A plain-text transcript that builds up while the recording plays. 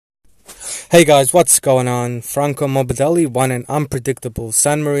Hey guys, what's going on? Franco Morbidelli won an unpredictable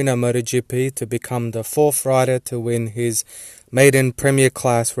San Marino MotoGP to become the fourth rider to win his maiden Premier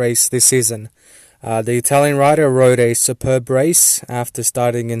Class race this season. The Italian rider rode a superb race after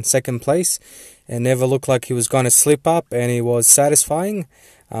starting in second place and never looked like he was going to slip up, and it was satisfying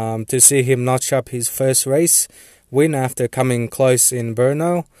to see him notch up his first race win after coming close in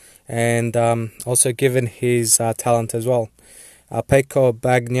Brno, and also given his talent as well. Pecco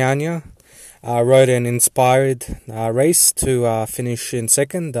Bagnaia rode an inspired race to finish in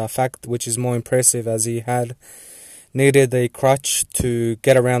second, a fact which is more impressive as he had needed a crutch to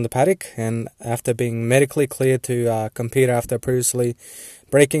get around the paddock, and after being medically cleared to compete after previously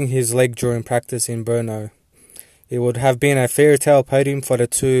breaking his leg during practice in Brno. It would have been a fairytale podium for the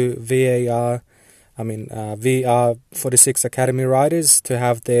two VR46 Academy riders to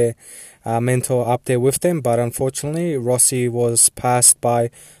have their mentor up there with them, but unfortunately Rossi was passed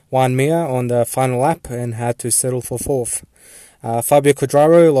by Joan Mir on the final lap and had to settle for fourth. Fabio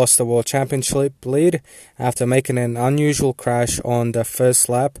Quartartaro lost the World Championship lead after making an unusual crash on the first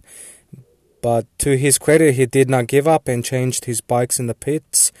lap, but to his credit he did not give up and changed his bikes in the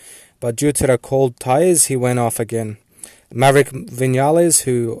pits, but due to the cold tyres he went off again. Maverick Vinales,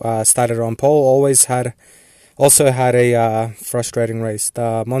 who started on pole, also had a frustrating race.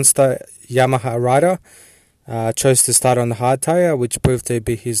 The Monster Yamaha rider chose to start on the hard tyre, which proved to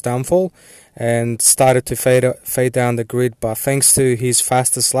be his downfall, and started to fade down the grid, but thanks to his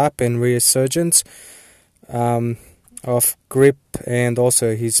fastest lap and resurgence of grip and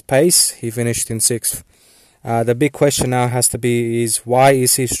also his pace, he finished in sixth. The big question now has to be is why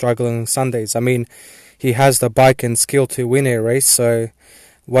is he struggling Sundays? I mean, he has the bike and skill to win a race, so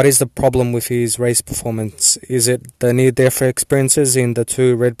what is the problem with his race performance? Is it the near-death experiences in the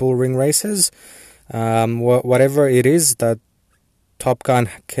two Red Bull Ring races? Whatever it is that Top Gun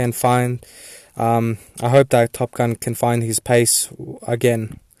can find, I hope that Top Gun can find his pace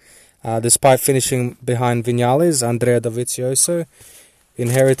again. Despite finishing behind Vinales, Andrea Dovizioso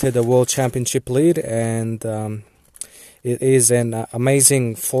inherited the World Championship lead, and it is an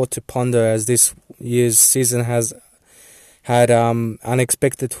amazing thought to ponder as this year's season has had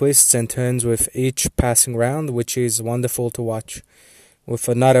unexpected twists and turns with each passing round, which is wonderful to watch. With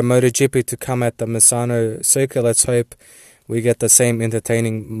another MotoGP to come at the Misano circuit, let's hope we get the same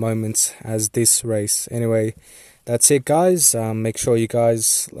entertaining moments as this race. Anyway, that's it, guys. Make sure you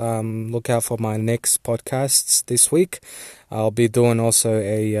guys look out for my next podcasts this week. I'll be doing also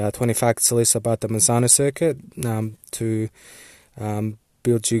a 20 facts list about the Misano circuit to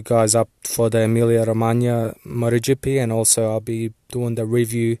build you guys up for the Emilia-Romagna MotoGP, and also I'll be doing the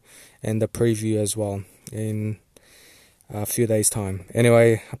review and the preview as well in a few days' time.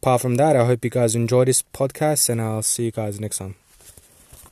 Anyway, apart from that, I hope you guys enjoy this podcast, and I'll see you guys next time.